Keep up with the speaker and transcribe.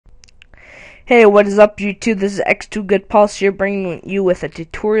Hey, what is up YouTube? This is X2 Good Pulse here, bringing you with a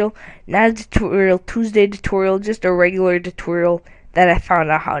tutorial. Not a tutorial, Tuesday tutorial, just a regular tutorial that I found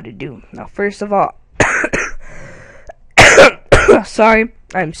out how to do. Now, first of all, sorry,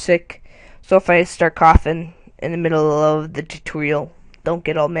 I'm sick. So if I start coughing in the middle of the tutorial, don't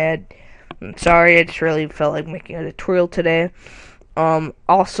get all mad. I'm sorry, I just really felt like making a tutorial today.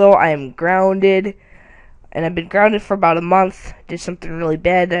 Also, I am grounded. And I've been grounded for about a month. Did something really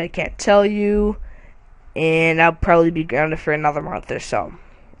bad that I can't tell you. And I'll probably be grounded for another month or so.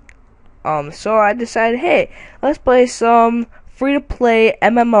 So I decided, hey, let's play some free-to-play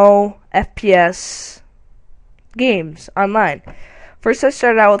MMO FPS games online. First I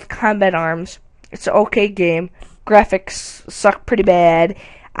started out with Combat Arms. It's an okay game. Graphics suck pretty bad.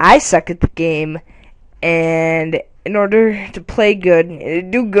 I suck at the game. And in order to play good,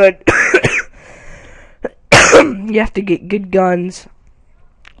 and do good, you have to get good guns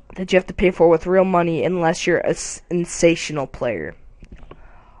that you have to pay for with real money unless you're a sensational player.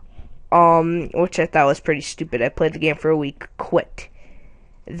 Which I thought was pretty stupid. I played the game for a week, quit.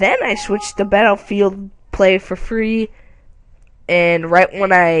 Then I switched to Battlefield, play for free, and right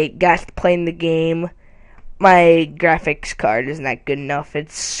when I got playing the game, my graphics card is not good enough.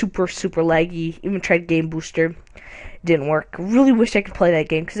 It's super laggy. Even tried Game Booster, didn't work. Really wish I could play that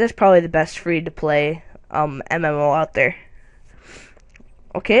game because that's probably the best free to play MMO out there.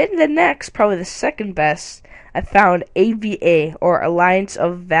 Okay, and then next, probably the second best, I found AVA, or Alliance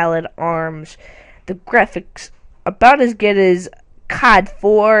of Valid Arms. The graphics about as good as COD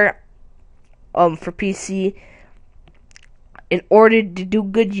 4 for PC. In order to do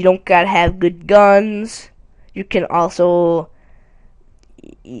good, you don't gotta have good guns. You can also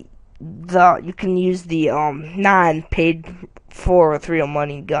you can use the non-paid for with real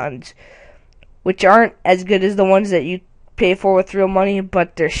money guns, which aren't as good as the ones that you pay for with real money,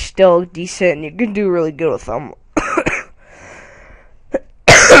 but they're still decent and you can do really good with them.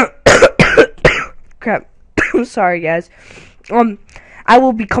 Crap. Sorry guys. I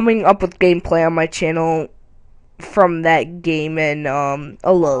will be coming up with gameplay on my channel from that game in a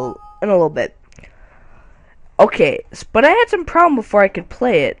little bit. Okay, but I had some problem before I could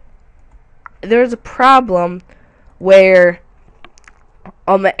play it. There was a problem where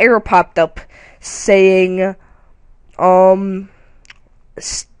an error popped up saying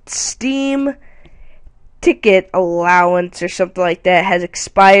Steam ticket allowance or something like that has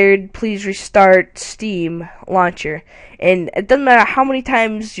expired. Please restart Steam launcher. And it doesn't matter how many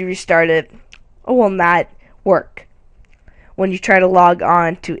times you restart it, it will not work when you try to log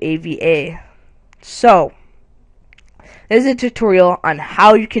on to AVA. So there's a tutorial on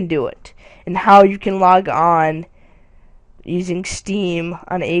how you can do it and how you can log on using Steam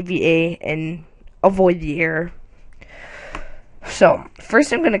on AVA and avoid the error. So,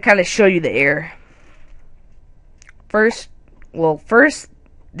 first I'm going to kind of show you the error. First,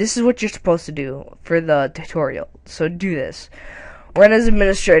 this is what you're supposed to do for the tutorial. So do this. Run as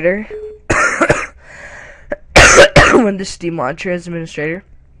administrator. Run the Steam launcher as administrator.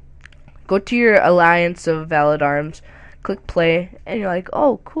 Go to your Alliance of Valid Arms. Click play, and you're like,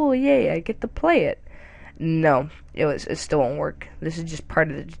 oh, cool, yay, I get to play it. No, it still won't work. This is just part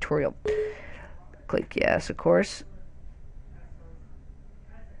of the tutorial. Click yes, of course.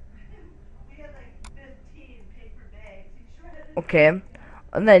 Okay,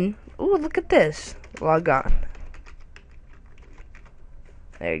 and then, ooh, look at this. Log on.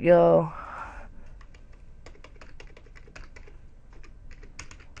 There you go.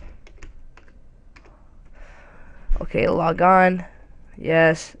 Okay, log on.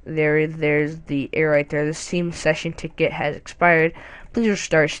 Yes, there's the error right there. The Steam session ticket has expired. Please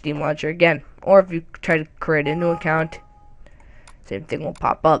restart Steam launcher again. Or if you try to create a new account, same thing will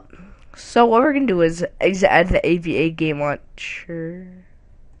pop up. So what we're gonna do is add the AVA game launcher.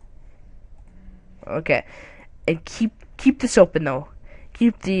 Okay, and keep this open though.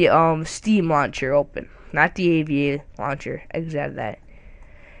 Keep the Steam launcher open, not the AVA launcher. Exit that.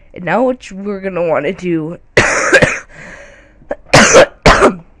 And now what we're gonna want to do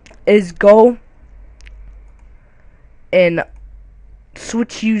is go and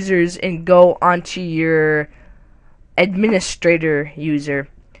switch users and go onto your administrator user.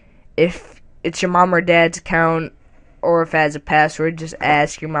 If it's your mom or dad's account, or if it has a password, just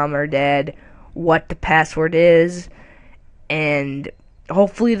ask your mom or dad what the password is, and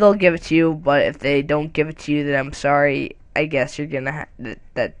hopefully they'll give it to you. But if they don't give it to you, then I'm sorry. I guess you're gonna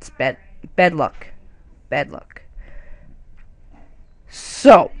that's bad luck. Bad luck.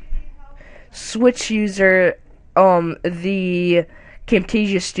 So, switch user. The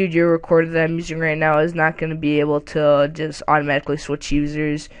Camtasia Studio recorder that I'm using right now is not going to be able to just automatically switch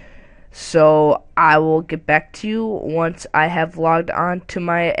users. So I will get back to you once I have logged on to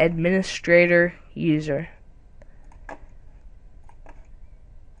my administrator user.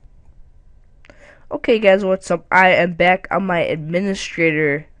 Okay guys, what's up? I am back on my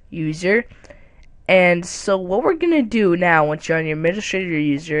administrator user. And so what we're going to do now once you're on your administrator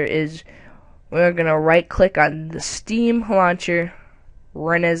user is we're going to right click on the Steam launcher,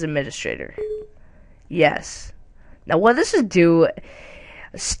 run as administrator. Yes. Now what this will do,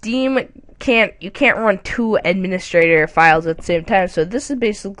 Steam you can't run two administrator files at the same time. So this is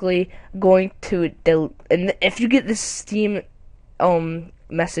basically going to and if you get this Steam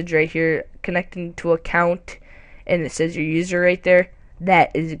message right here connecting to account and it says your user right there,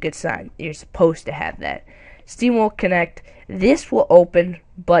 that is a good sign. You're supposed to have that. Steam will connect. This will open,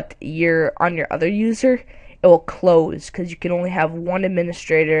 but on your other user, it will close because you can only have one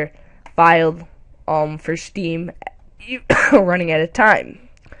administrator filed for Steam running at a time.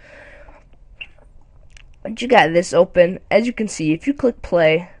 Once you got this open, as you can see, if you click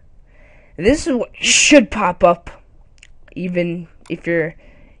play, this is what should pop up, even if you're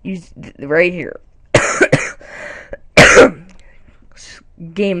right here.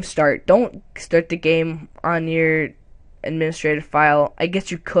 Game start. Don't start the game on your administrative file. I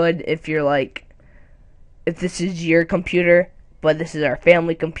guess you could if if this is your computer, but this is our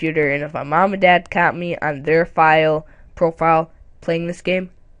family computer, and if my mom and dad caught me on their profile playing this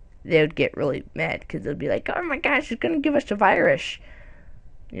game, they would get really mad because they'd be like, "Oh my gosh, it's gonna give us a virus."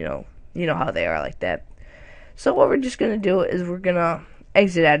 You know how they are like that. So what we're just gonna do is we're gonna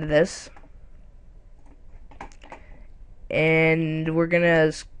exit out of this. And we're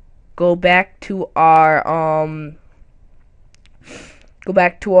gonna go back to our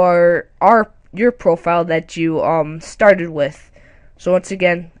your profile that you started with. So once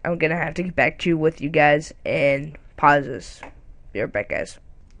again, I'm gonna have to get back to you with you guys and pause this. Be right back, guys.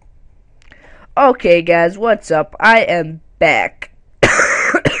 Okay, guys, what's up? I am back.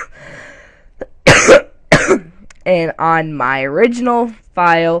 And on my original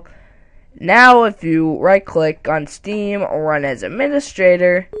file. Now, if you right-click on Steam or run as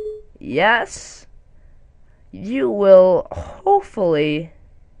administrator, yes, you will it'll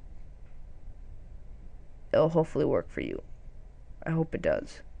hopefully work for you. I hope it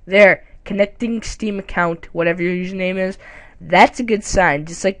does. There, connecting Steam account, whatever your username is, that's a good sign.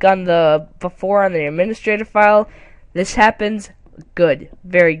 Just like on the administrator file, this happens, good,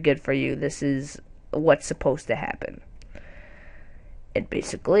 very good for you. This is what's supposed to happen. And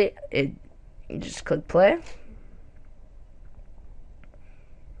basically, you just click play.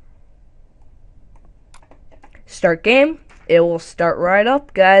 Start game. It will start right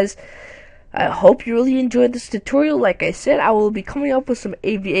up, guys. I hope you really enjoyed this tutorial. Like I said, I will be coming up with some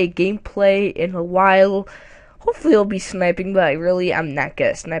AVA gameplay in a while. Hopefully it'll be sniping, but I'm not good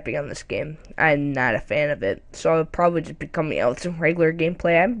at sniping on this game. I'm not a fan of it. So I'll probably just be coming out with some regular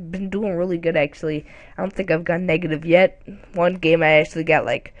gameplay. I've been doing really good, actually. I don't think I've gone negative yet. One game I actually got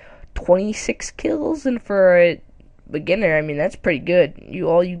like 26 kills, and for a beginner, I mean, that's pretty good.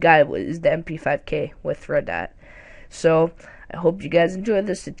 All you got was the MP5K with Red Dot. So I hope you guys enjoyed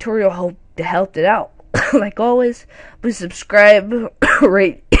this tutorial. Hope it helped it out. Like always, please subscribe,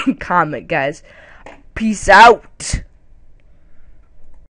 rate, and comment, guys. Peace out.